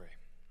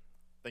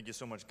Thank you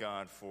so much,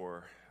 God,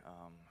 for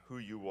who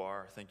you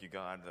are. Thank you,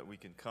 God, that we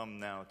can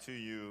come now to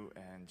you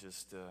and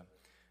just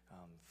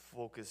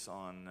focus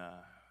on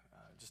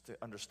just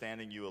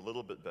understanding you a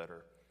little bit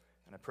better.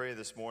 And I pray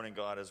this morning,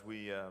 God, as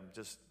we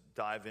just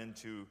dive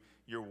into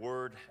your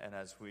word and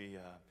as we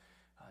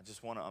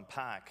just want to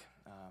unpack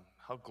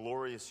how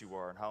glorious you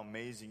are and how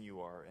amazing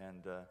you are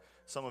and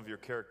some of your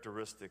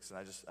characteristics. And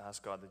I just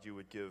ask, God, that you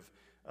would give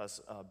us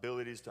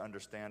abilities to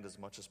understand as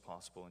much as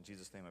possible. In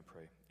Jesus' name I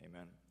pray.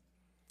 Amen.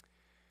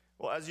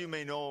 Well, as you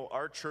may know,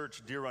 our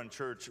church, Deer Run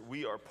Church,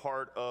 we are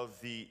part of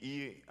the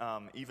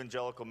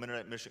Evangelical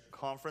Mennonite Mission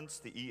Conference,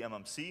 the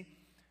EMMC.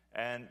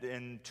 And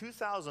in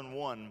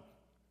 2001,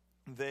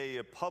 they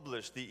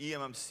published the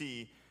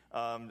EMMC,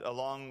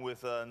 along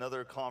with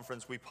another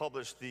conference, we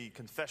published the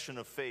Confession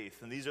of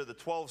Faith. And these are the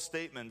 12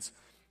 statements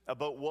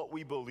about what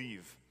we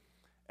believe.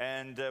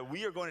 And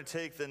we are going to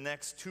take the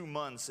next 2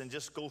 months and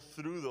just go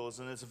through those.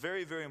 And it's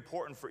very, very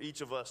important for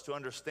each of us to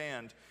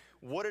understand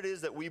what it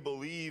is that we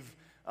believe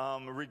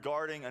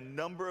regarding a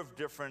number of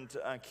different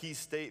key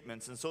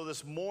statements. And so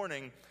this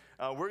morning,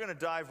 we're going to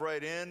dive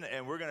right in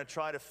and we're going to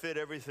try to fit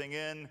everything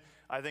in.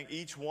 I think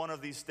each one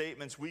of these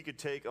statements, we could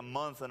take a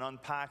month and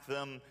unpack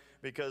them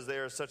because they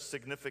are such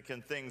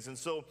significant things. And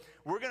so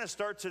we're going to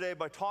start today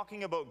by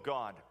talking about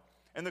God.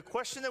 And the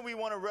question that we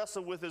want to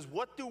wrestle with is,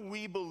 what do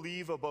we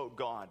believe about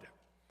God?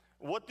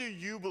 What do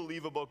you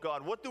believe about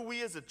God? What do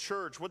we as a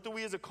church, what do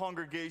we as a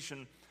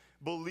congregation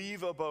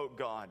believe about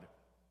God?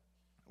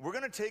 We're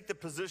going to take the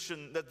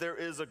position that there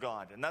is a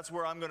God, and that's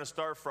where I'm going to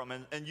start from.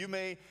 And you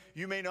may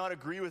not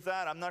agree with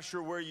that. I'm not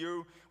sure where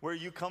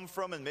you come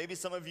from, and maybe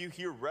some of you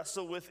here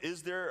wrestle with,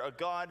 is there a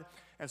God?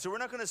 And so we're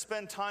not going to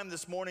spend time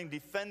this morning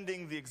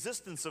defending the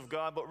existence of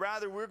God, but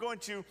rather we're going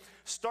to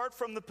start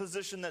from the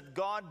position that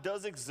God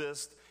does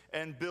exist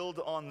and build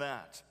on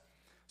that.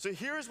 So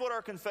here's what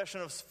our confession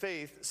of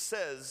faith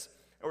says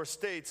or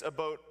states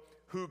about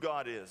who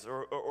God is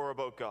or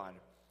about God.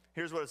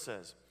 Here's what it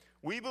says.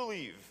 We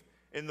believe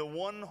in the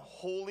one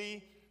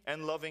holy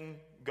and loving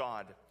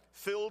God,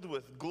 filled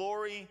with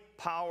glory,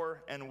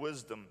 power, and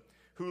wisdom,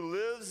 who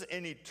lives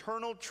in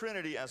eternal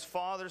Trinity as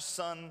Father,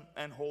 Son,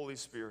 and Holy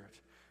Spirit.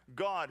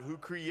 God, who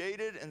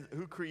created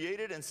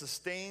and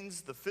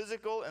sustains the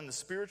physical and the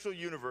spiritual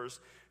universe,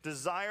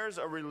 desires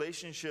a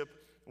relationship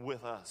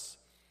with us.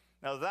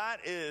 Now that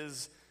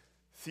is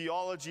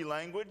theology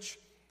language,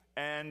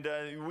 and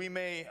you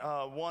may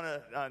want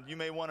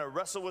to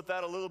wrestle with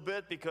that a little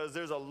bit because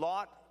there's a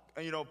lot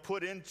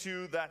put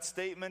into that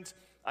statement.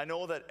 I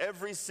know that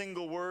every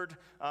single word,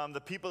 the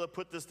people that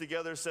put this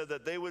together said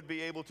that they would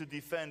be able to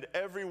defend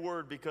every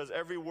word because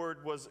every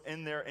word was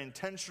in there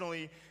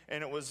intentionally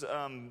and it was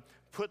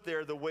put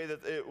there the way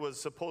that it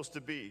was supposed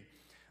to be.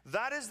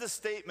 That is the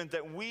statement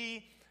that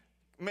we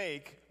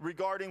make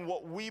regarding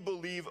what we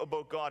believe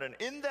about God. And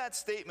in that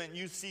statement,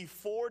 you see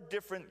 4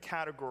 different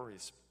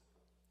categories.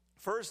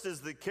 First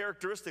is the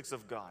characteristics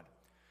of God.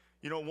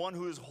 One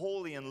who is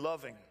holy and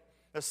loving.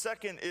 The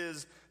second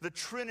is the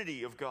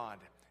Trinity of God,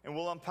 and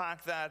we'll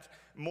unpack that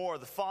more.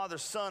 The Father,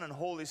 Son, and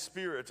Holy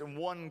Spirit, and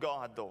one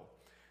God, though.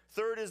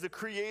 Third is the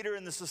creator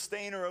and the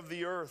sustainer of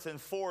the earth,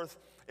 and fourth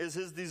is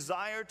his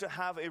desire to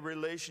have a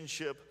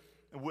relationship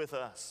with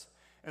us.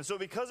 And so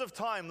because of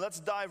time, let's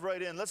dive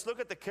right in. Let's look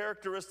at the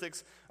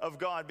characteristics of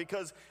God,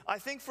 because I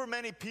think for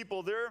many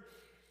people,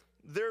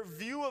 their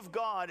view of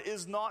God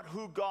is not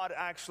who God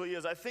actually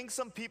is. I think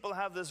some people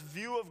have this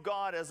view of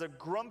God as a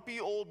grumpy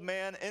old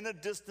man in a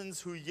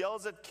distance who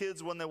yells at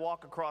kids when they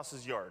walk across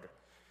his yard.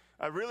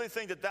 I really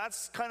think that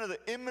that's kind of the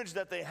image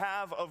that they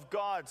have of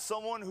God.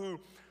 Someone who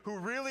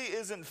really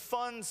isn't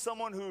fun,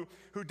 someone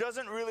who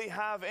doesn't really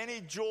have any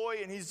joy,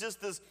 and he's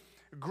just this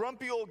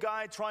grumpy old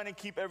guy trying to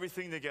keep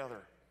everything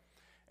together.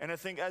 And I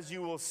think as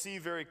you will see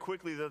very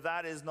quickly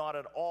that is not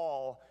at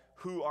all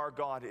who our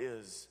God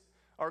is.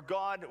 Our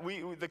God,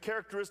 the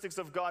characteristics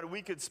of God,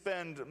 we could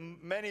spend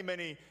many,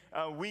 many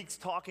weeks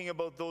talking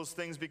about those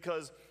things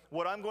because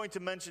what I'm going to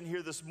mention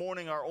here this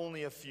morning are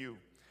only a few.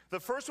 The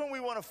first one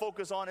we want to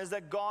focus on is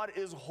that God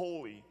is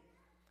holy.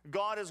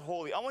 God is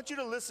holy. I want you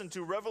to listen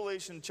to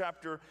Revelation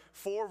chapter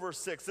 4, verse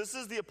 6. This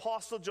is the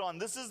Apostle John.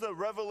 This is the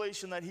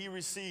revelation that he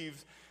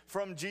received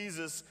from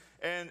Jesus.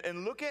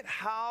 And look at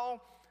how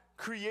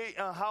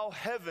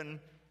heaven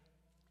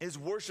is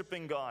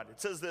worshiping God. It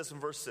says this in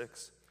verse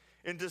 6.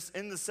 In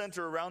the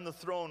center around the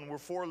throne were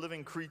 4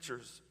 living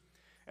creatures,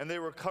 and they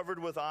were covered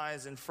with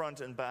eyes in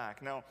front and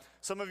back. Now,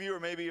 some of you are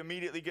maybe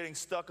immediately getting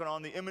stuck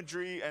on the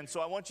imagery, and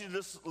so I want you to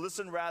just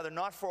listen rather,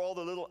 not for all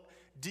the little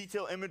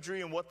detail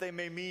imagery and what they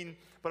may mean,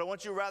 but I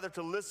want you rather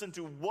to listen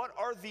to what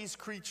are these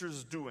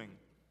creatures doing.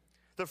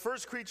 The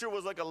first creature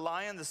was like a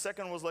lion, the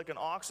second was like an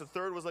ox, the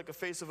third was like a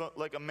face of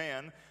like a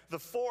man, the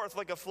fourth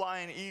like a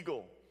flying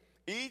eagle.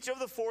 Each of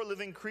the 4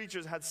 living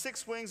creatures had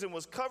 6 wings and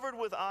was covered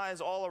with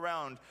eyes all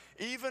around,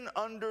 even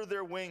under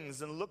their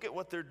wings. And look at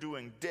what they're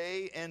doing.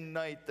 Day and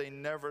night they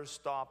never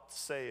stopped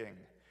saying,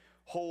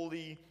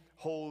 "Holy,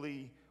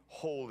 holy,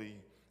 holy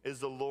is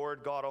the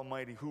Lord God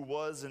Almighty, who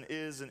was and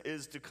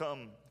is to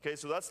come. Okay,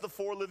 so that's the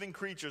four living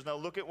creatures. Now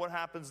look at what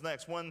happens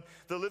next. When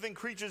the living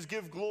creatures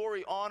give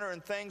glory, honor,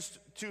 and thanks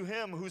to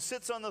him who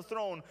sits on the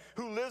throne,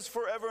 who lives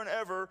forever and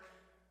ever,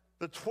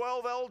 the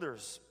 12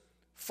 elders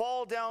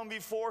fall down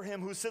before him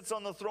who sits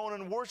on the throne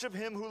and worship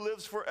him who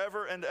lives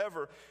forever and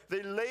ever.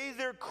 They lay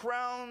their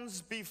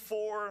crowns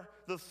before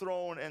the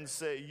throne and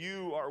say,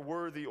 "You are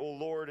worthy, O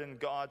Lord and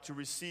God, to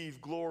receive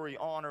glory,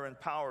 honor, and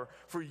power.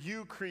 For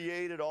you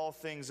created all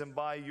things, and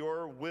by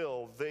your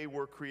will they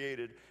were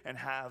created and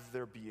have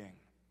their being."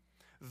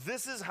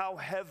 This is how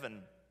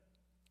heaven,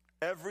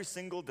 every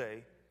single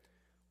day,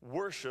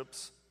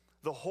 worships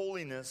the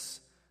holiness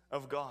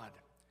of God.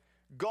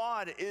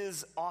 God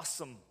is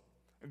awesome.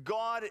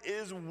 God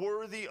is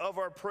worthy of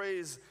our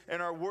praise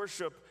and our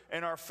worship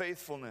and our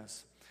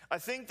faithfulness. I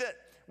think that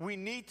we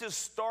need to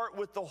start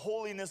with the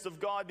holiness of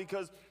God,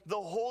 because the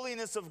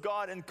holiness of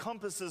God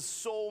encompasses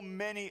so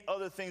many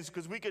other things.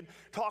 Because we could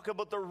talk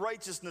about the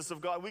righteousness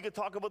of God, we could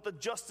talk about the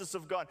justice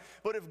of God.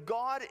 But if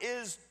God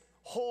is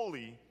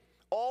holy,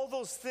 all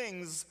those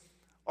things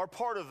are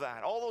part of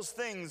that. All those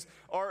things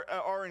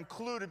are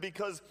included,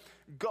 because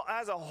God,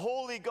 as a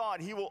holy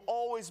God, he will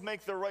always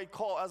make the right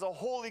call. As a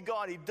holy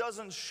God, he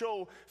doesn't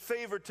show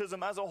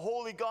favoritism. As a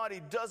holy God, he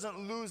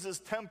doesn't lose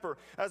his temper.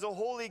 As a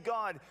holy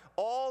God,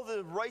 all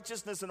the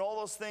righteousness and all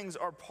those things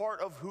are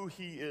part of who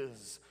he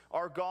is.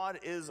 Our God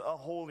is a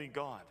holy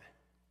God.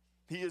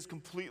 He is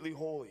completely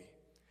holy.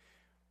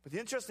 But the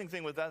interesting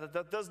thing with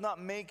that does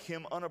not make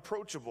him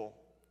unapproachable.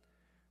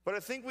 But I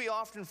think we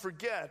often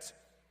forget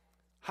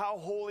how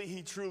holy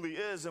he truly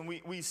is, and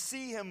we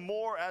see him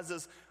more as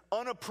this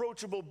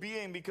unapproachable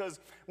being, because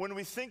when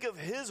we think of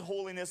his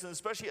holiness, and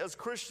especially as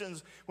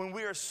Christians, when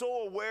we are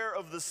so aware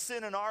of the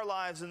sin in our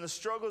lives and the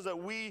struggles that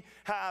we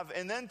have,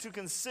 and then to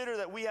consider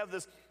that we have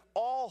this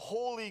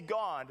all-holy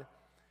God,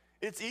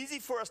 it's easy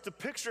for us to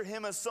picture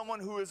him as someone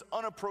who is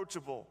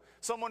unapproachable,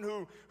 someone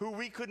who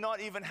we could not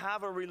even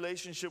have a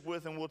relationship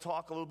with, and we'll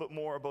talk a little bit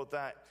more about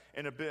that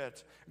in a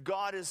bit.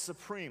 God is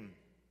supreme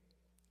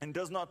and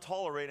does not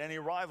tolerate any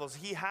rivals.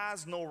 He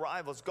has no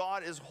rivals.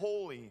 God is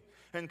holy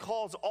and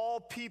calls all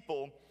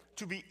people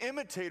to be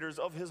imitators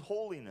of his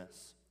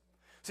holiness.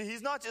 See,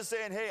 he's not just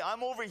saying, "Hey,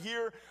 I'm over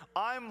here,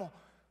 I'm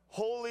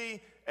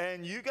holy,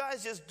 and you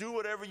guys just do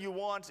whatever you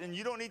want, and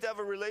you don't need to have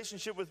a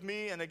relationship with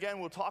me." And again,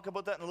 we'll talk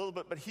about that in a little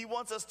bit, but he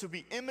wants us to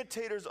be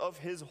imitators of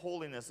his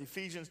holiness.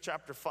 Ephesians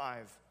chapter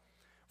 5,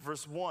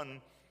 verse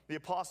 1, the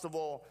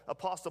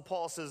Apostle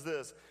Paul says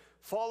this: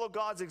 "Follow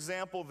God's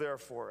example,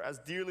 therefore, as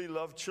dearly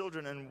loved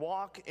children, and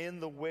walk in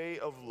the way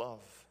of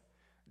love,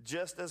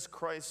 just as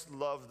Christ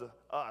loved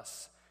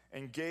us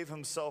and gave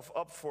himself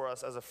up for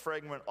us as a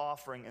fragrant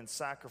offering and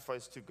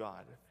sacrifice to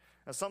God."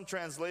 Now, some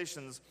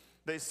translations,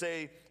 they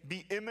say,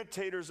 "Be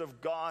imitators of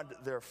God,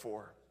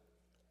 therefore."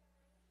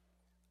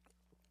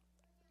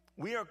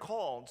 We are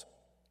called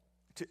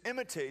to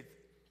imitate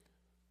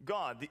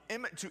God,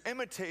 to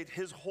imitate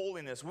his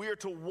holiness. We are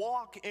to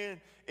walk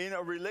in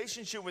a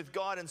relationship with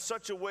God in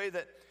such a way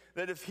that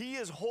if he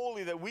is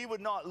holy, that we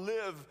would not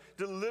live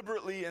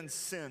deliberately in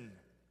sin.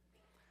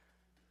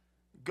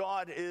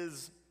 God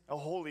is a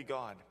holy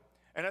God.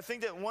 And I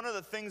think that one of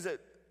the things that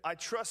I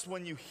trust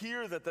when you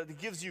hear that it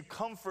gives you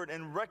comfort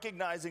in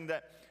recognizing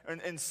that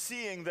and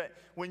seeing that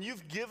when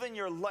you've given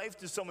your life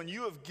to someone,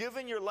 you have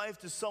given your life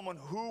to someone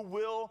who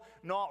will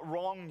not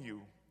wrong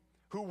you,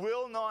 who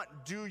will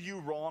not do you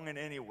wrong in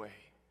any way,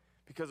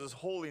 because his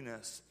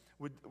holiness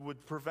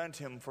would prevent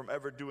him from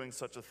ever doing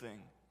such a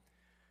thing.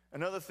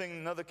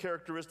 Another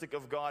characteristic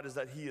of God is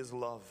that he is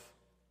love.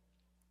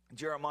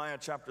 Jeremiah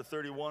chapter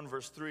 31,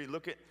 verse 3,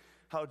 look at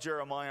how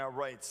Jeremiah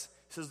writes.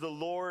 He says, "The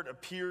Lord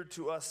appeared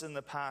to us in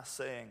the past,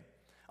 saying,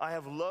 I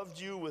have loved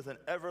you with an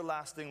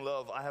everlasting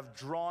love. I have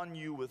drawn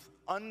you with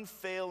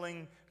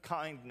unfailing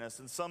kindness."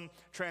 And some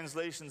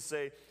translations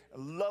say,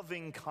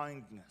 loving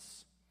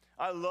kindness.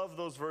 I love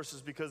those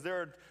verses, because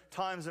there are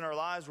times in our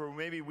lives where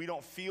maybe we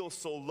don't feel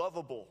so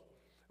lovable,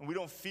 and we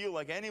don't feel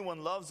like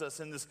anyone loves us.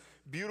 And this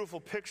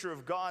beautiful picture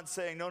of God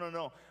saying,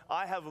 no,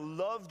 I have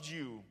loved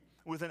you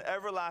with an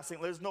everlasting,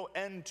 there's no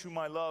end to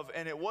my love.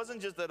 And it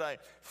wasn't just that I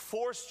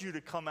forced you to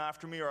come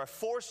after me, or I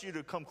forced you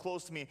to come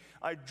close to me.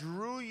 I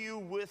drew you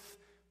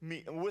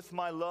with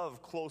my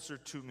love closer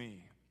to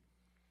me.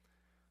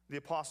 The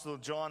Apostle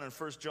John in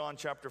 1 John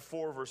chapter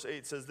 4, verse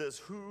 8 says this: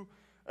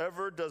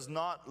 "Whoever does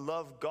not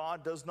love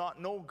God does not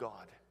know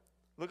God."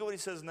 Look at what he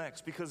says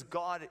next: "Because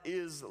God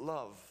is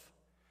love."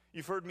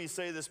 You've heard me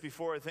say this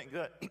before. I think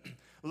that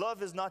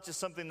love is not just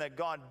something that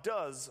God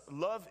does.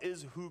 Love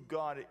is who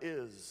God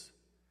is.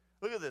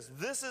 Look at this.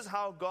 "This is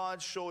how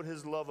God showed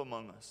his love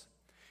among us.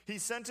 He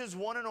sent his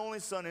one and only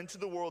Son into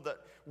the world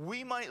that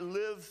we might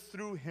live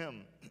through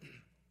him.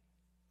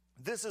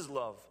 This is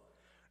love.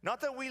 Not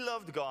that we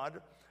loved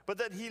God, but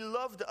that he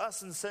loved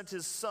us and sent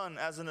his Son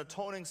as an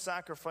atoning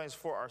sacrifice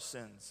for our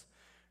sins.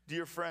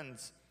 Dear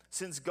friends,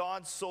 since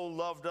God so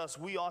loved us,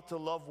 we ought to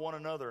love one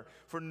another.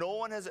 For no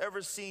one has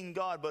ever seen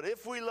God, but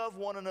if we love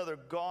one another,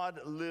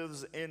 God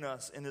lives in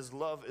us, and his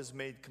love is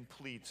made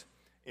complete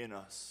in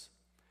us."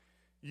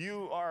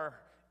 You are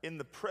in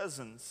the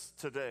presence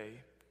today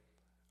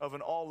of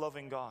an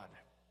all-loving God.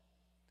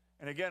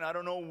 And again, I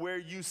don't know where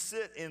you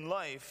sit in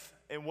life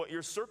and what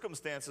your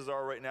circumstances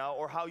are right now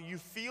or how you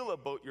feel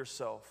about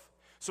yourself.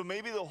 So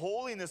maybe the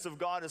holiness of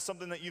God is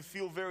something that you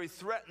feel very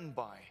threatened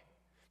by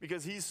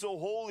because He's so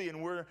holy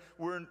and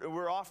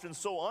we're often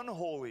so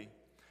unholy.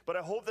 But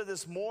I hope that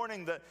this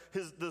morning that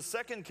the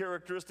second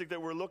characteristic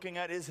that we're looking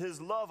at is His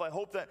love. I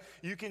hope that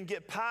you can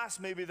get past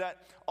maybe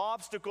that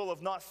obstacle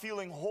of not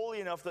feeling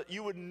holy enough, that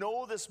you would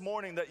know this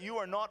morning that you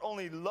are not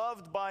only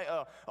loved by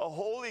a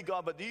holy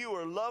God, but you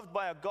are loved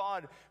by a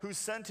God who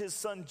sent His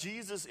Son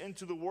Jesus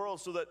into the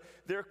world so that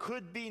there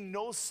could be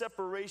no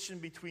separation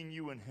between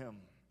you and Him.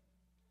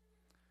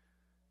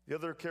 The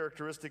other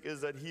characteristic is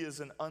that He is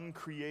an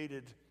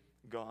uncreated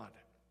God.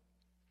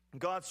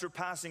 God's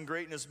surpassing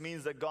greatness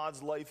means that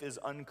God's life is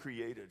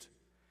uncreated.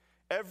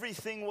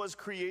 Everything was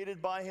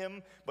created by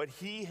Him, but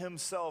He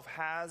Himself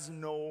has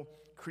no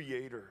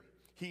creator.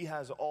 He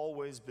has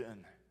always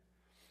been.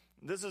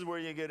 This is where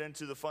you get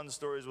into the fun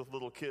stories with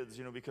little kids,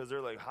 because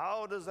they're like,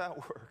 how does that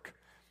work?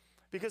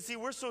 Because see,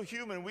 we're so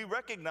human, we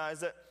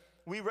recognize the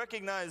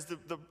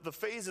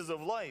phases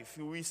of life.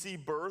 We see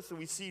birth,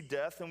 we see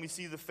death, and we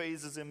see the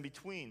phases in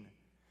between.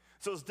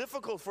 So it's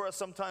difficult for us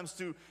sometimes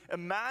to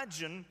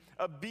imagine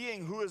a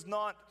being who is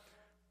not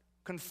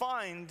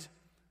confined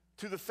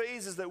to the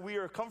phases that we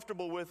are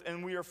comfortable with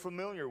and we are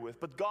familiar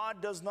with. But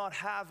God does not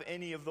have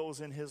any of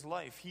those in His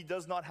life. He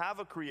does not have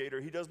a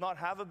creator. He does not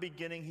have a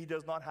beginning. He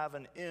does not have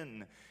an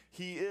end.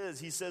 He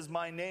says,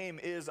 my name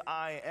is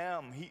I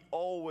am. He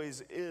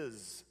always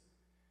is.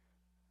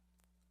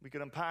 We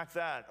can unpack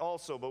that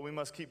also, but we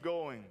must keep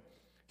going.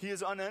 He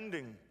is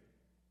unending.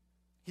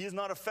 He is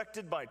not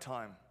affected by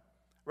time.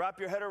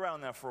 Wrap your head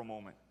around that for a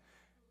moment.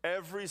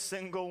 Every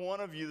single one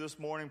of you this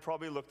morning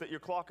probably looked at your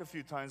clock a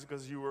few times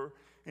because you were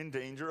in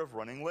danger of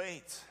running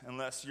late.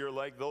 Unless you're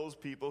like those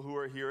people who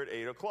are here at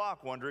 8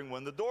 o'clock wondering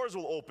when the doors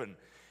will open.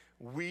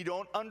 We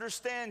don't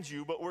understand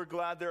you, but we're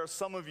glad there are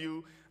some of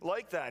you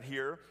like that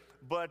here.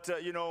 But,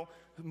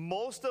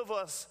 most of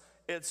us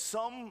at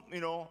some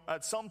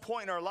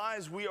point in our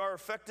lives, we are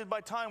affected by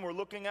time. We're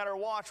looking at our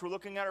watch. We're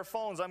looking at our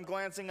phones. I'm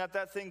glancing at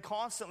that thing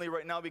constantly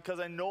right now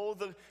because I know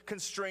the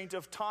constraint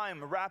of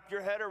time. Wrap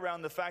your head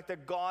around the fact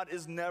that God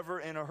is never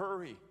in a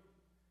hurry.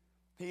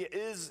 He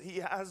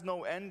has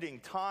no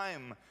ending.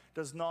 Time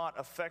does not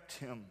affect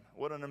Him.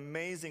 What an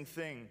amazing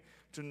thing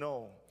to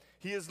know.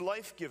 He is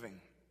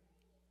life-giving.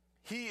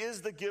 He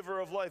is the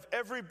giver of life.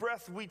 Every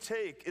breath we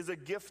take is a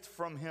gift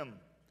from Him.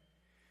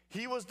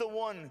 He was the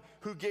one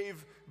who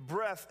gave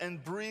breath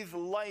and breathed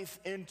life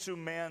into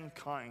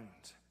mankind.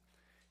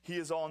 He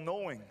is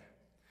all-knowing.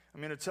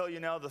 I'm going to tell you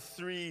now the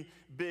three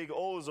big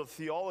O's of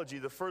theology.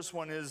 The first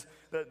one is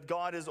that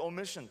God is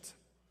omniscient.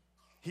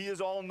 He is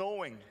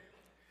all-knowing.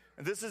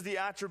 And this is the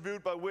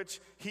attribute by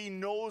which He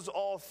knows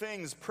all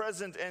things,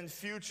 present and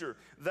future.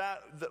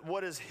 That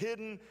what is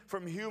hidden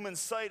from human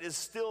sight is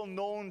still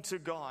known to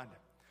God.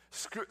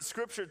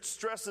 Scripture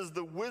stresses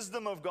the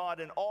wisdom of God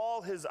in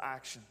all His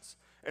actions,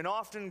 and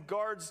often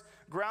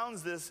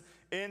grounds this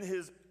in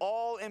His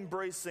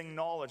all-embracing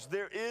knowledge.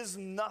 There is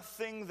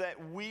nothing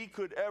that we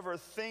could ever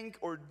think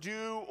or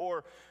do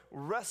or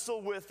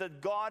wrestle with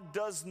that God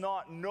does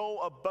not know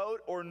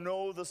about or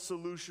know the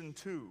solution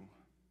to.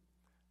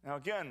 Now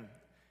again,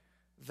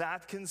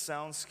 that can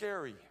sound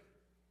scary.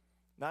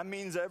 That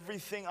means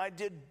everything I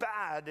did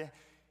bad,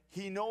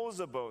 He knows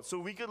about. So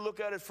we could look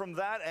at it from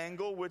that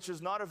angle, which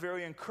is not a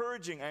very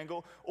encouraging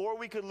angle, or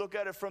we could look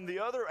at it from the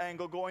other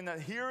angle, going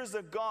that here is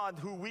a God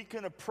who we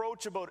can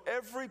approach about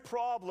every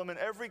problem and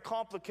every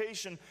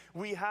complication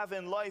we have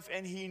in life,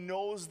 and He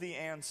knows the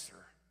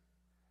answer.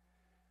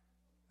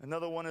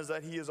 Another one is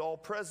that He is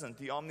all-present,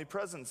 the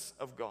omnipresence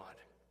of God.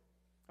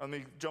 Let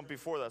me jump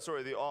before that.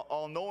 Sorry, the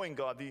all-knowing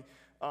God.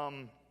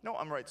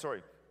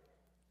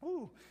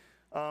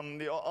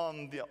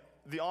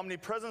 The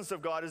omnipresence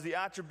of God is the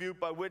attribute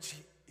by which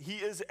He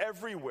is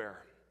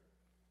everywhere.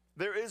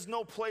 There is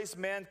no place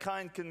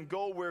mankind can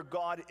go where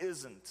God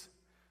isn't.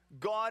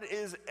 God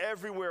is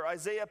everywhere.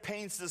 Isaiah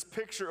paints this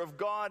picture of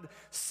God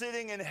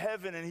sitting in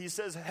heaven, and he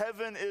says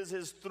heaven is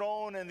His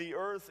throne and the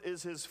earth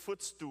is His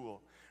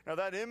footstool. Now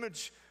that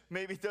image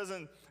maybe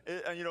doesn't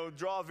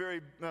draw a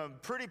very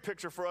pretty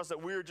picture for us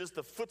that we're just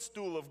the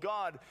footstool of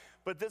God,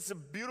 but that's a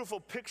beautiful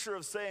picture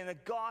of saying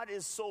that God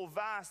is so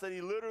vast that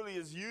He literally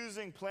is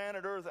using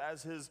planet Earth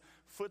as His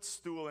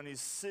footstool, and He's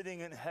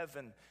sitting in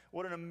heaven.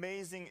 What an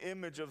amazing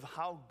image of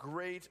how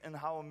great and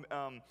how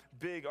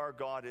big our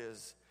God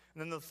is.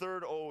 And then the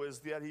third O is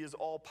that He is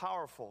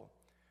all-powerful.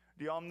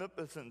 The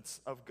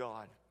omnipotence of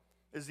God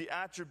is the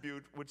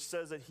attribute which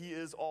says that He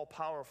is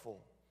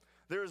all-powerful.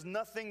 There is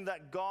nothing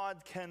that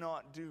God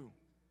cannot do.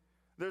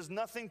 There's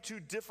nothing too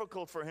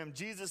difficult for Him.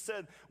 Jesus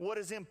said, what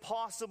is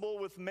impossible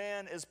with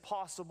man is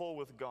possible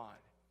with God.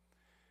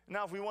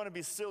 Now, if we want to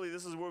be silly,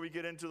 this is where we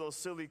get into those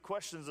silly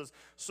questions.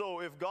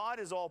 So if God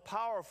is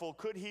all-powerful,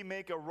 could He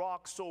make a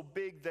rock so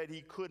big that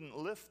He couldn't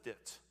lift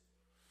it?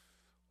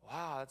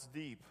 Wow, that's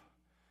deep.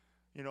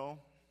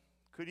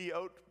 Could He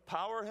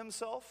outpower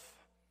Himself?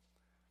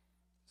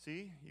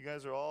 See, you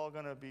guys are all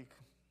going to be,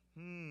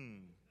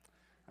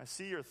 I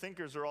see your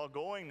thinkers are all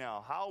going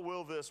now. How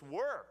will this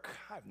work?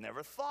 I've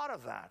never thought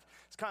of that.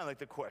 It's kind of like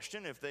the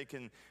question, if they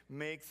can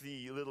make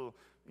the little,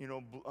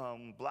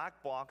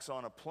 black box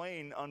on a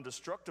plane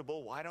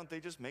indestructible, why don't they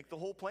just make the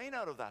whole plane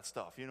out of that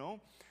stuff,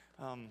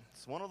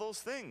 It's one of those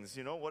things,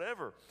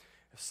 whatever.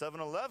 If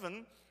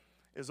 7-Eleven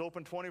is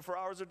open 24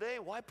 hours a day,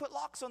 why put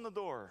locks on the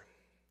door?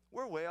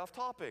 We're way off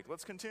topic.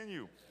 Let's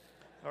continue.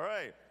 All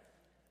right.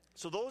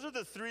 So those are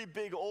the three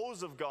big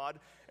O's of God.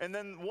 And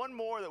then one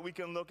more that we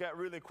can look at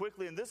really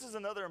quickly, and this is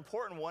another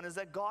important one, is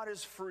that God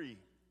is free.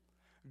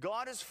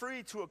 God is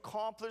free to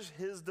accomplish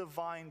his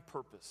divine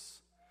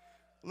purpose.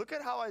 Look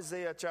at how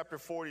Isaiah chapter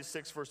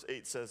 46 verse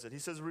 8 says it. He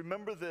says,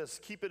 remember this,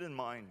 keep it in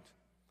mind.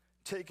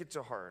 Take it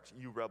to heart,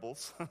 you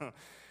rebels.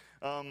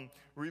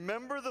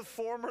 Remember the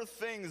former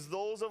things,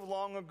 those of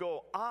long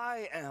ago.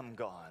 I am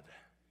God.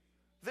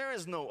 There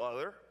is no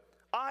other.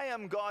 I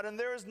am God, and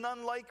there is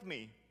none like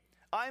me.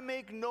 I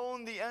make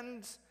known the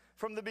end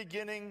from the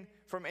beginning,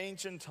 from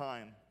ancient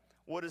time,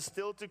 what is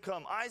still to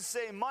come. I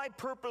say, my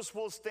purpose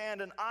will stand,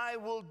 and I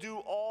will do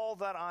all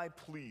that I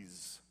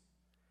please.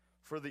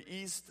 From the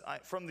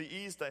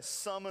east I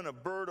summon a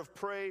bird of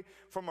prey,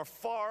 from a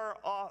far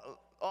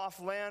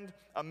off land,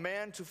 a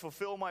man to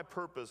fulfill my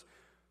purpose.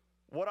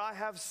 What I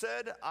have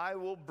said, I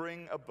will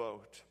bring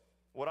about.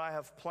 What I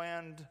have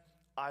planned,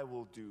 I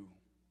will do.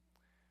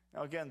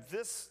 Now again,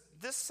 this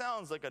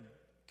sounds like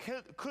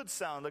could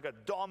sound like a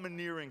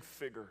domineering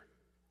figure.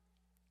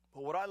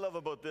 But what I love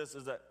about this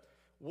is that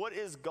what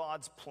is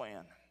God's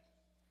plan?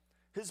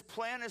 His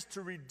plan is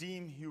to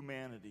redeem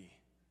humanity.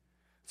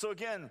 So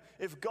again,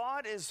 if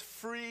God is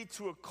free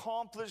to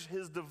accomplish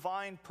his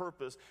divine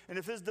purpose, and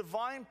if his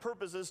divine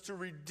purpose is to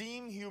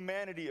redeem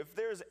humanity, if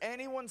there's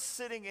anyone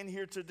sitting in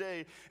here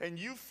today and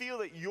you feel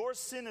that your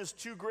sin is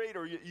too great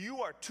or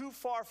you are too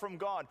far from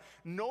God,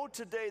 know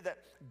today that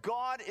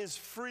God is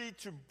free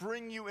to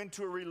bring you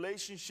into a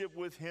relationship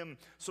with him,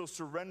 so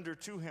surrender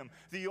to him.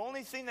 The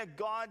only thing that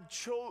God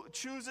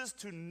chooses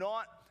to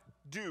not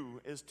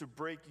do is to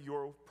break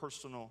your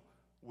personal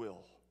will.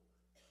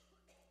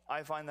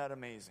 I find that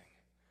amazing.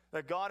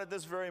 That God at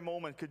this very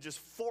moment could just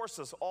force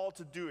us all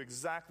to do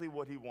exactly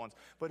what he wants.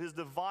 But his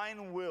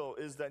divine will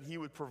is that he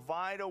would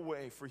provide a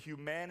way for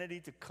humanity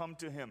to come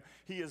to him.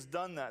 He has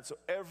done that. So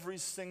every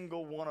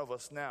single one of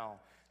us now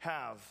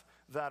have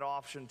that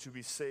option to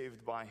be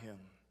saved by him.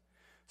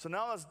 So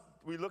now as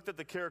we looked at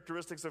the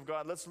characteristics of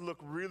God, let's look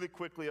really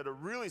quickly at a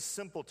really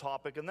simple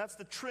topic, and that's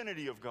the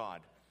Trinity of God.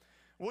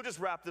 We'll just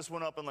wrap this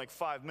one up in like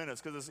 5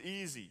 minutes because it's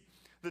easy.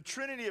 The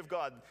Trinity of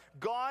God.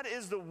 God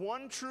is the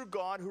one true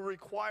God who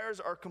requires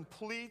our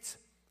complete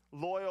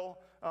loyalty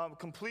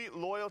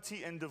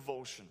and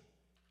devotion.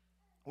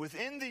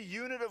 Within the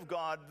unit of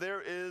God,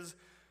 there is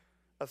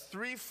a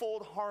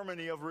threefold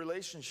harmony of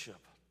relationship.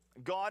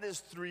 God is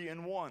three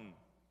in one.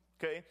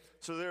 Okay?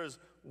 So there's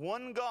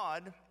one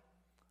God,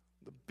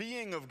 the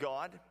being of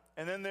God,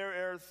 and then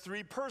there are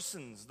three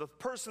persons, the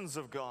persons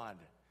of God.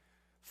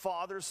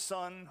 Father,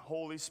 Son,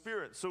 Holy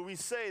Spirit. So we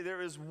say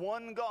there is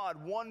one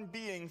God, one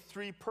being,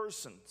 three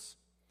persons.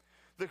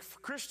 The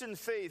Christian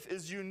faith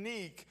is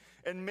unique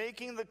in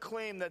making the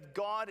claim that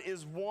God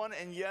is one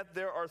and yet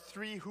there are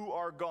three who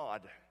are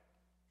God.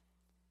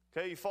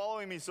 Okay, you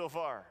following me so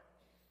far?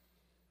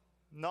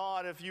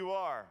 Nod if you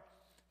are.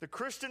 The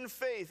Christian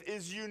faith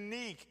is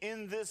unique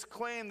in this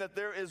claim that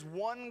there is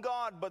one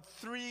God, but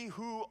three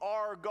who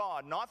are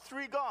God. Not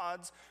three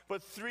gods,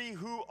 but three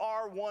who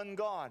are one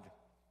God.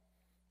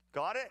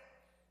 Got it?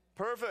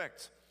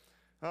 Perfect.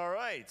 All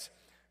right.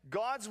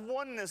 God's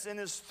oneness and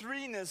his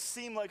threeness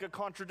seem like a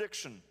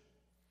contradiction.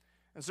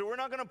 And so we're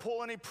not going to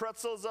pull any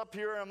pretzels up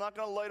here. I'm not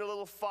going to light a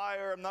little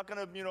fire. I'm not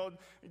going to,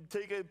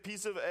 take a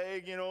piece of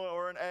egg,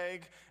 or an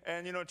egg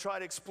and, try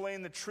to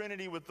explain the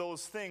Trinity with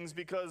those things,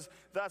 because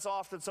that's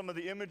often some of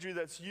the imagery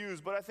that's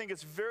used. But I think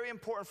it's very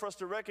important for us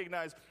to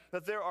recognize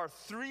that there are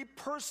three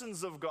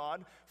persons of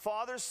God,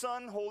 Father,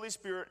 Son, Holy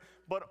Spirit,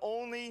 but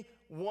only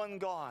one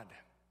God.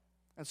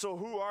 And so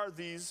who are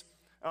these,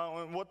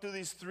 and what do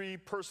these three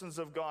persons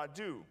of God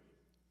do?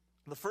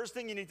 The first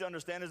thing you need to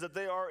understand is that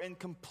they are in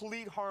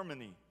complete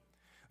harmony.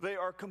 They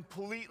are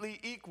completely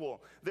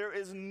equal. There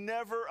is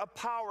never a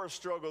power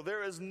struggle.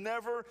 There is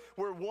never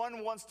where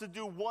one wants to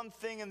do one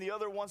thing and the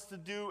other wants to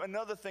do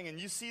another thing. And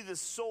you see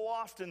this so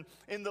often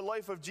in the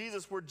life of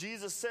Jesus, where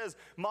Jesus says,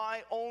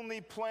 my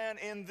only plan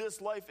in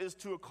this life is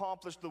to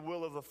accomplish the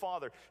will of the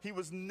Father. He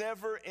was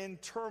never in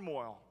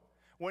turmoil.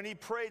 When he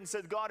prayed and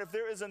said, God, if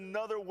there is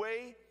another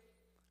way,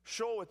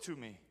 show it to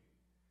me.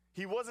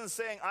 He wasn't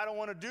saying, I don't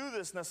want to do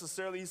this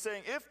necessarily. He's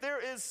saying, if there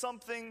is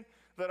something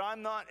that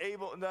I'm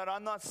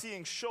not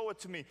seeing, show it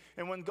to me.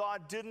 And when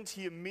God didn't,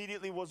 he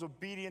immediately was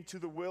obedient to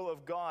the will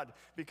of God,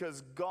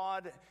 because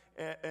God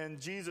and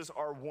Jesus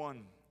are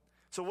one.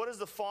 So what does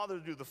the Father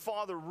do? The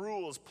Father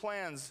rules,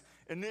 plans,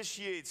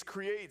 initiates,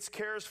 creates,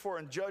 cares for,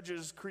 and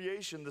judges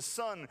creation. The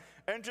Son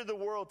entered the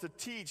world to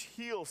teach,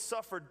 heal,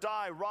 suffer,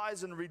 die,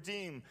 rise, and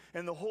redeem.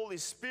 And the Holy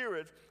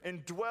Spirit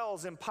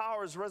indwells,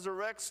 empowers,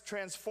 resurrects,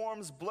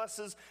 transforms,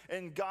 blesses,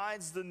 and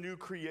guides the new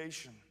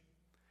creation.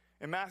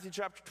 In Matthew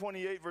chapter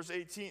 28, verse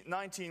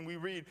 19, we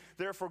read,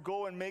 "Therefore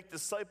go and make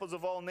disciples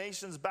of all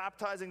nations,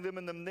 baptizing them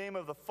in the name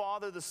of the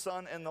Father, the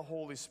Son, and the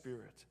Holy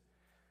Spirit."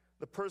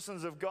 The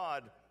persons of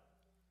God,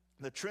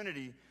 the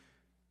Trinity,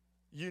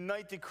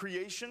 unite the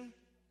creation,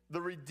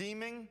 the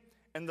redeeming,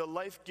 and the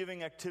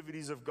life-giving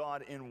activities of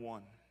God in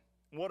one.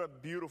 What a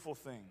beautiful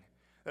thing.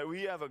 That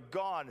we have a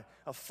God,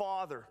 a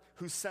Father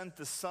who sent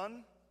the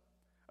Son,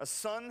 a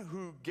Son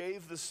who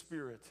gave the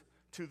Spirit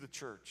to the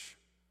church.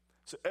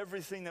 So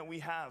everything that we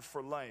have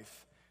for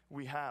life,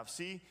 we have.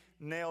 See,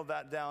 nailed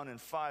that down in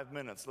 5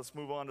 minutes. Let's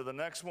move on to the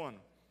next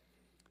one.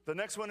 The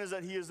next one is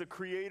that he is the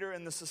creator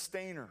and the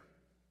sustainer.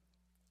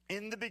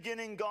 In the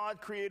beginning,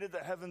 God created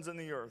the heavens and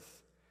the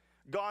earth.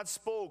 God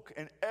spoke,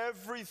 and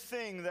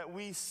everything that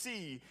we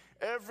see,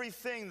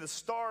 everything, the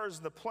stars,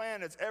 the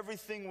planets,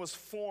 everything was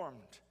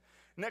formed.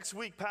 Next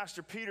week,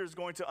 Pastor Peter is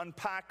going to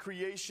unpack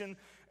creation,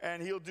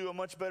 and he'll do a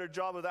much better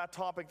job of that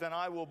topic than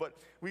I will. But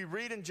we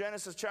read in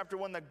Genesis chapter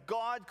 1 that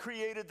God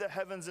created the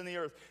heavens and the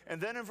earth.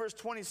 And then in verse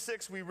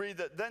 26, we read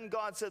that then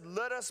God said,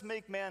 "Let us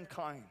make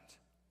mankind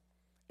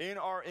in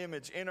our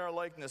image, in our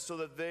likeness, so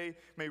that they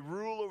may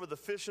rule over the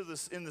fish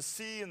in the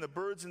sea and the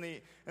birds in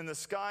the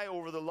sky,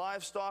 over the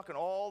livestock and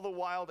all the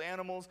wild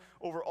animals,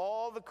 over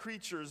all the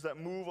creatures that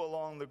move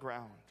along the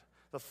ground."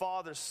 The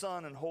Father,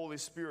 Son, and Holy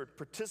Spirit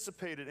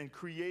participated in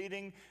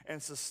creating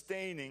and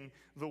sustaining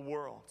the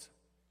world.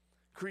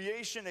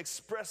 Creation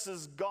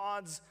expresses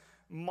God's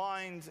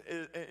mind.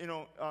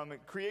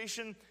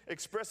 Creation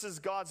expresses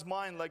God's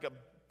mind like a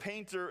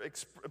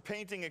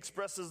painting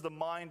expresses the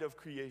mind of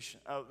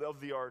creation, of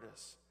the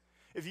artist.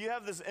 If you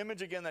have this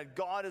image again that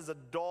God is a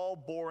dull,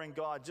 boring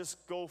God,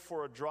 just go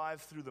for a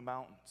drive through the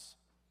mountains.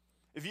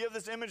 If you have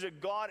this image that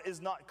God is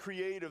not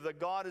creative, that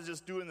God is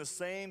just doing the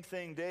same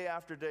thing day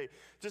after day,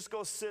 just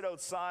go sit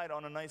outside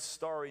on a nice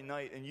starry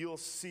night and you'll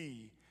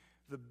see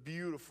the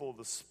beautiful,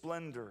 the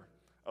splendor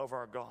of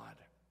our God.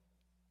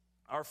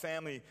 Our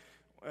family,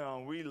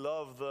 we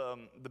love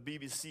the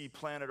BBC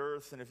Planet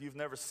Earth, and if you've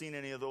never seen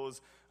any of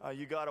those,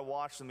 you got to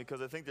watch them,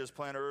 because I think there's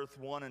Planet Earth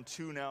 1 and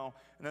 2 now,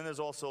 and then there's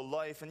also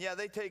Life. And yeah,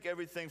 they take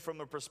everything from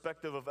the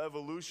perspective of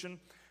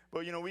evolution, but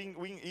we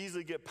can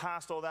easily get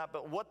past all that.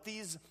 But what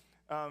these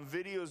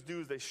videos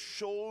do is they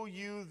show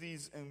you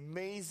these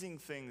amazing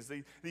things.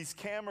 These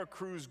camera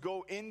crews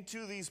go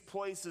into these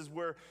places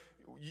where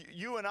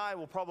you and I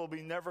will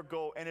probably never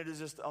go, and it is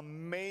just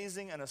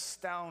amazing and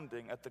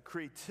astounding at the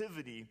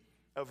creativity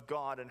of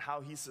God and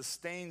how he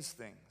sustains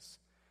things.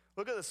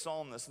 Look at the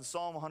psalmist in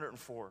Psalm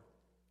 104.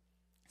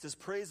 It says,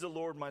 "Praise the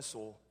Lord, my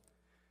soul,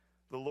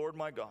 the Lord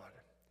my God.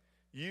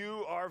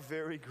 You are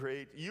very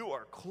great. You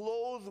are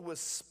clothed with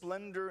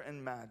splendor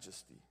and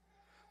majesty.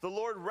 The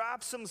Lord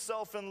wraps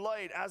himself in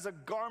light as a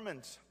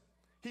garment.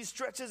 He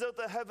stretches out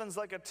the heavens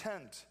like a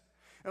tent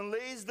and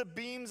lays the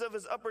beams of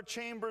his upper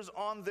chambers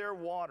on their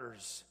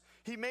waters.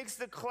 He makes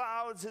the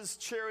clouds his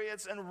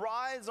chariots and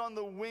rides on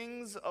the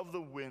wings of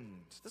the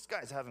wind." This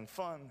guy's having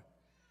fun.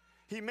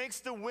 "He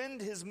makes the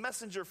wind his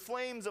messenger,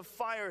 flames of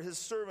fire his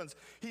servants.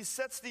 He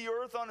sets the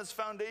earth on its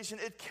foundation.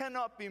 It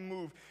cannot be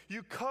moved.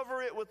 You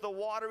cover it with the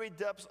watery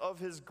depths of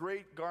his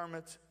great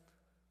garment.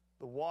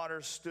 The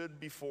waters stood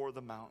before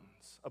the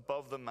mountains,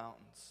 above the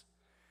mountains."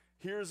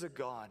 Here's a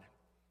God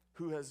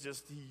who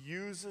he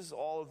uses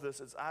all of this.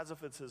 It's as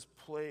if it's his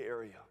play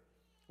area.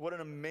 What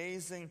an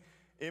amazing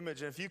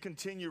image. And if you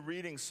continue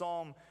reading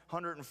Psalm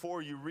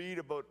 104, you read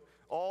about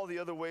all the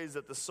other ways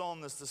that the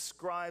psalmist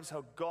describes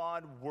how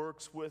God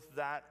works with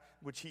that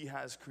which he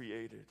has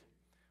created.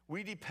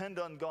 We depend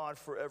on God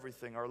for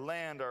everything: our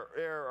land, our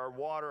air, our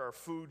water, our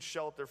food,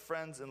 shelter,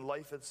 friends, and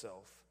life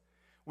itself.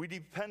 We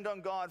depend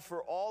on God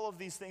for all of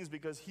these things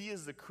because he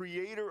is the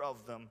creator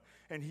of them,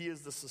 and he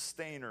is the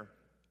sustainer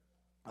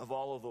of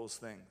all of those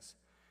things.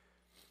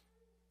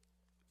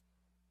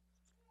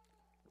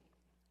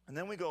 And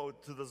then we go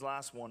to this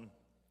last one,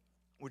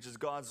 which is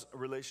God's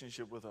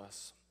relationship with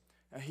us.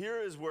 And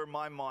here is where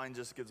my mind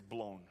just gets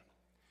blown.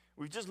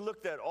 We've just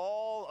looked at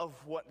all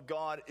of what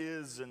God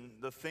is and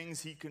the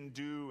things he can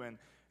do and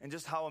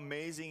just how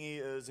amazing he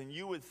is. And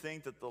you would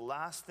think that the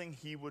last thing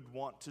he would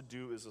want to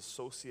do is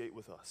associate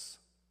with us.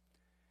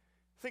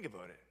 Think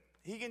about it.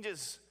 He can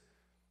just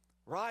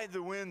ride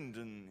the wind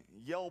and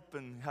yelp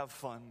and have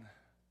fun.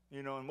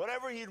 And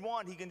whatever he'd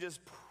want, he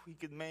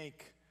could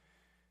make.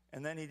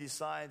 And then he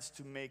decides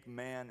to make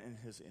man in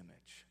his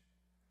image,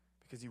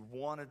 because he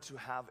wanted to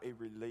have a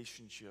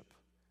relationship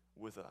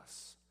with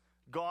us.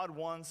 God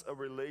wants a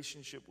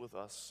relationship with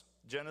us.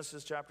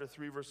 Genesis chapter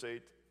 3, verse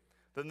 8.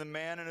 "Then the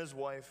man and his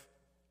wife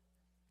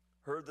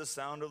heard the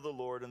sound of the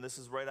Lord," and this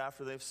is right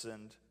after they've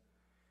sinned,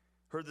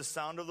 "heard the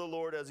sound of the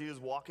Lord as he was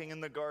walking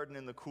in the garden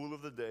in the cool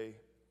of the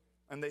day.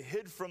 And they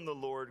hid from the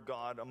Lord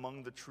God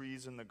among the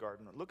trees in the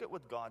garden." Look at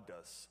what God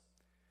does.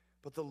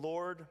 But the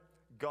Lord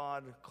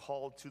God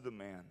called to the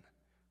man,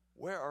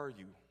 "Where are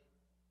you?"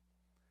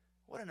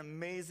 What an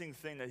amazing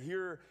thing that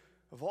here,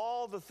 of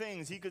all the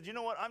things, he could, you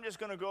know what, I'm just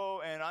going to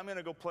go and I'm going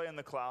to go play in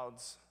the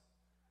clouds.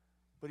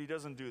 But he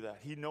doesn't do that.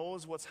 He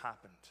knows what's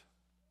happened.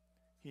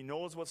 He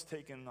knows what's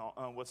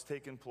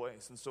taken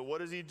place. And so what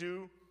does he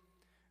do?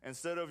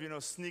 Instead of,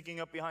 sneaking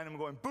up behind him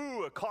going,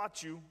 "Boo, I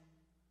caught you."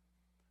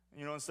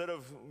 Instead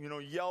of,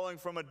 yelling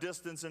from a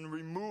distance and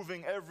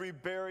removing every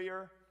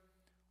barrier,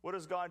 what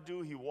does God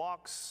do? He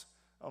walks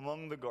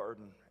among the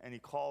garden and he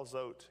calls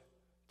out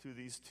to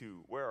these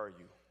two, "Where are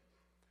you?"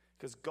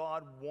 Because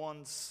God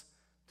wants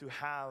to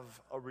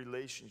have a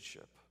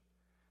relationship.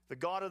 The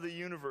God of the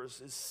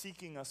universe is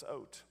seeking us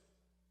out.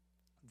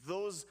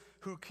 Those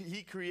who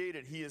he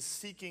created, he is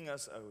seeking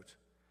us out.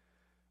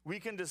 We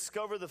can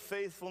discover the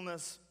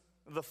fullness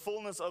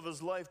of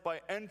his life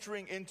by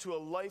entering into a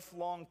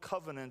lifelong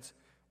covenant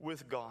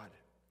with God.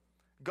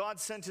 God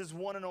sent his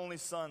one and only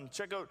Son.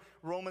 Check out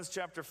Romans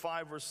chapter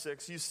 5, verse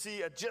 6. You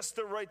see, at just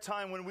the right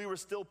time when we were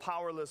still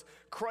powerless,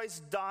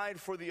 Christ died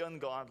for the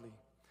ungodly.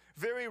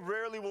 Very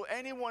rarely will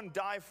anyone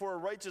die for a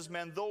righteous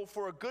man, though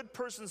for a good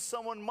person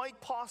someone might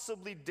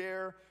possibly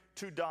dare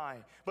to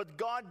die. But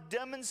God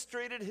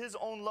demonstrated his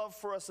own love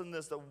for us in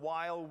this, that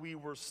while we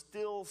were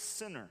still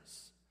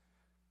sinners,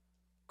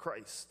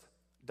 Christ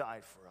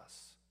died for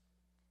us.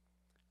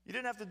 You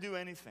didn't have to do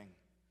anything.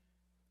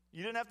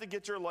 You didn't have to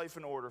get your life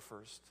in order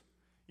first.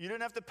 You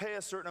didn't have to pay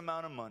a certain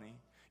amount of money.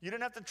 You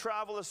didn't have to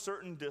travel a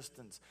certain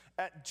distance.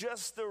 At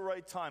just the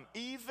right time,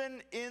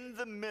 even in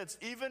the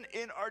midst, even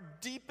in our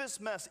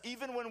deepest mess,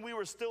 even when we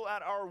were still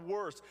at our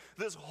worst,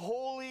 this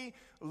holy,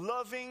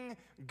 loving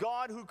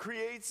God who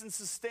creates and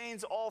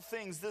sustains all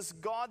things, this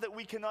God that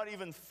we cannot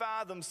even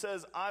fathom,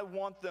 says, "I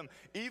want them."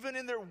 Even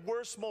in their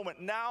worst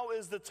moment, now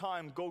is the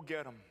time. Go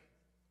get them.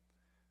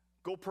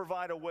 Go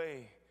provide a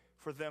way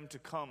for them to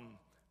come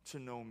to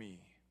know me.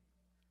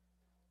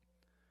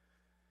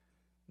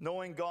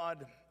 Knowing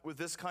God with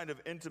this kind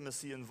of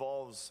intimacy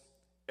involves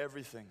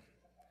everything: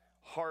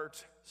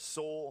 heart,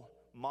 soul,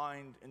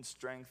 mind, and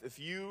strength. If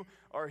you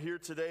are here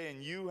today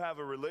and you have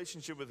a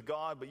relationship with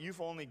God, but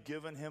you've only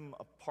given him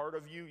a part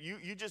of you,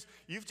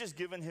 you've just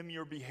given him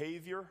your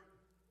behavior,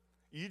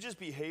 you just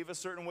behave a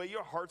certain way,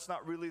 your heart's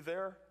not really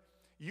there,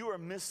 you are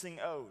missing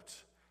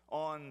out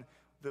on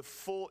the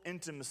full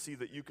intimacy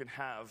that you can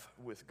have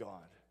with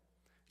God.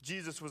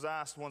 Jesus was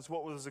asked once,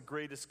 what was the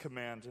greatest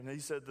command? And he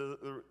said,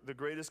 the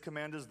greatest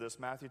command is this,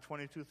 Matthew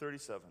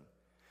 22:37.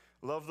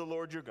 Love the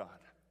Lord your God.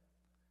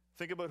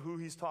 Think about who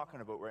he's talking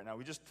about right now.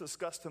 We just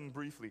discussed him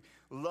briefly.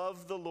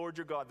 Love the Lord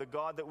your God, the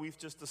God that we've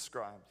just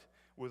described,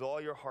 with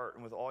all your heart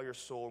and with all your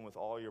soul and with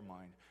all your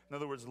mind. In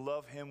other words,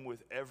 love him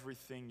with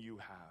everything you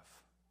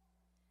have.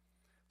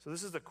 So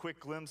this is a quick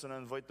glimpse, and I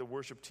invite the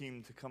worship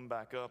team to come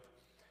back up.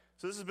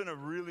 So this has been a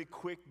really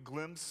quick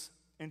glimpse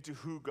into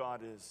who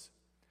God is.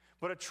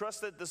 But I trust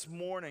that this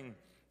morning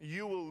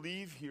you will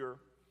leave here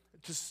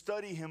to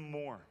study him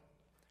more,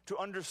 to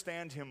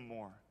understand him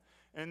more.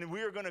 And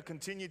we are going to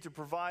continue to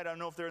provide, I don't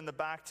know if they're in the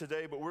back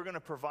today, but we're going to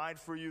provide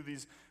for you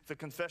the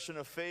Confession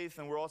of Faith,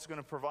 and we're also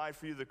going to provide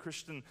for you the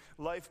Christian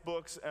life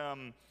books.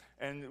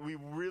 And we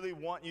really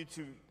want you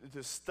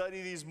to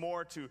study these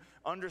more, to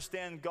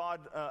understand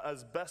God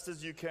as best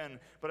as you can.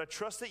 But I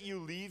trust that you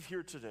leave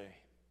here today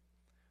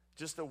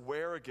just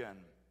aware again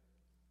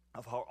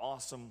of how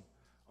awesome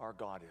our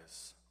God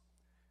is.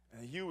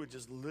 And you would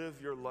just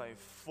live your life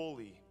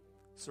fully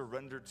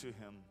surrendered to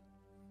him.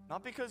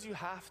 Not because you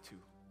have to,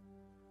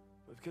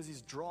 but because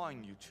he's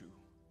drawing you to.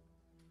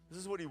 This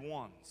is what he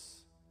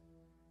wants.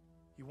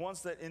 He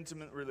wants that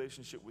intimate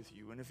relationship with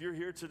you. And if you're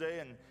here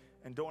today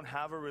and don't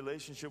have a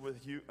relationship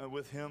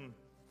with him,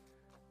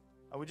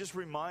 I would just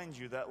remind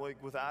you that,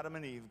 like with Adam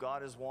and Eve,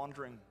 God is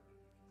wandering.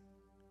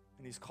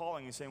 And he's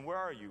calling, he's saying, "Where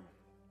are you?"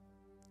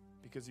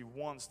 Because he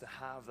wants to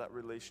have that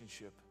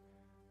relationship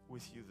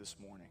with you this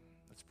morning.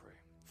 Let's pray.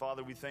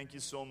 Father, we thank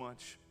you so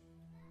much.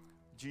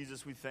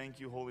 Jesus, we thank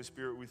you. Holy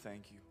Spirit, we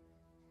thank you.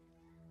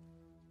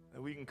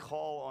 That we can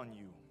call on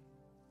you.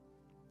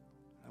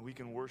 And we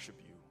can worship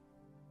you.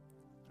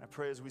 And I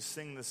pray as we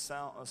sing this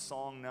a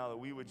song now that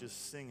we would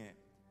just sing it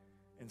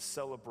in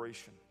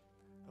celebration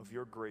of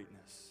your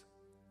greatness.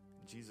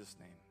 In Jesus'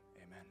 name.